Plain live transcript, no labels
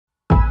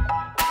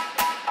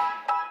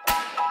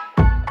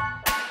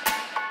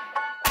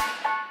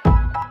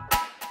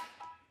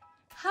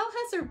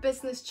your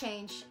business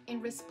change in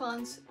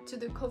response to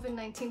the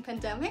COVID-19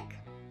 pandemic?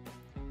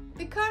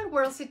 The current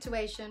world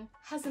situation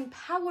has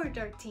empowered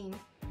our team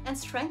and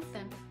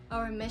strengthened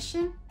our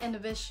mission and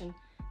vision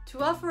to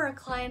offer our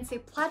clients a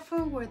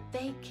platform where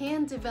they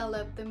can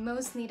develop the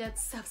most needed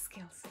soft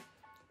skills.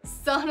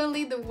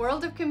 Suddenly, the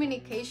world of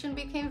communication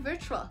became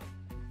virtual,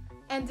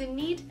 and the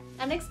need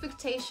and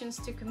expectations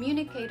to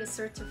communicate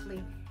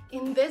assertively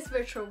in this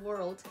virtual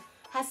world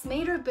has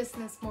made our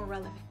business more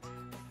relevant.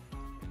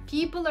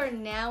 People are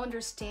now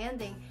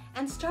understanding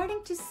and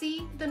starting to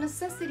see the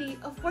necessity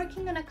of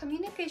working on a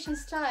communication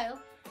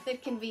style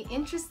that can be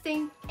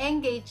interesting,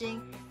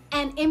 engaging,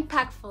 and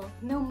impactful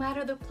no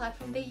matter the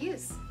platform they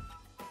use.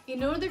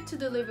 In order to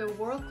deliver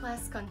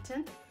world-class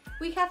content,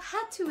 we have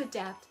had to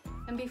adapt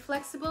and be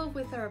flexible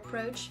with our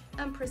approach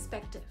and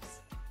perspectives.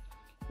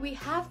 We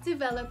have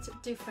developed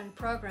different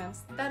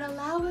programs that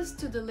allow us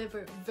to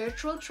deliver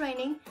virtual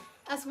training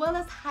as well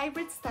as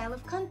hybrid style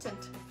of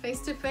content,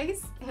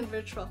 face-to-face and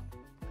virtual.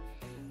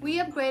 We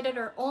upgraded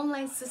our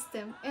online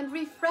system and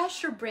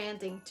refreshed our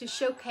branding to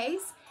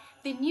showcase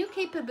the new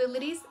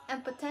capabilities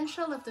and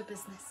potential of the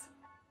business.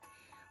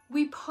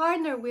 We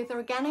partner with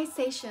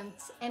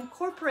organizations and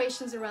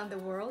corporations around the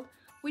world,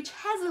 which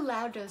has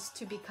allowed us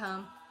to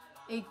become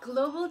a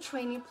global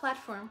training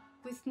platform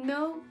with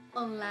no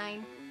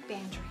online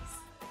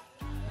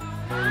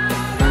boundaries.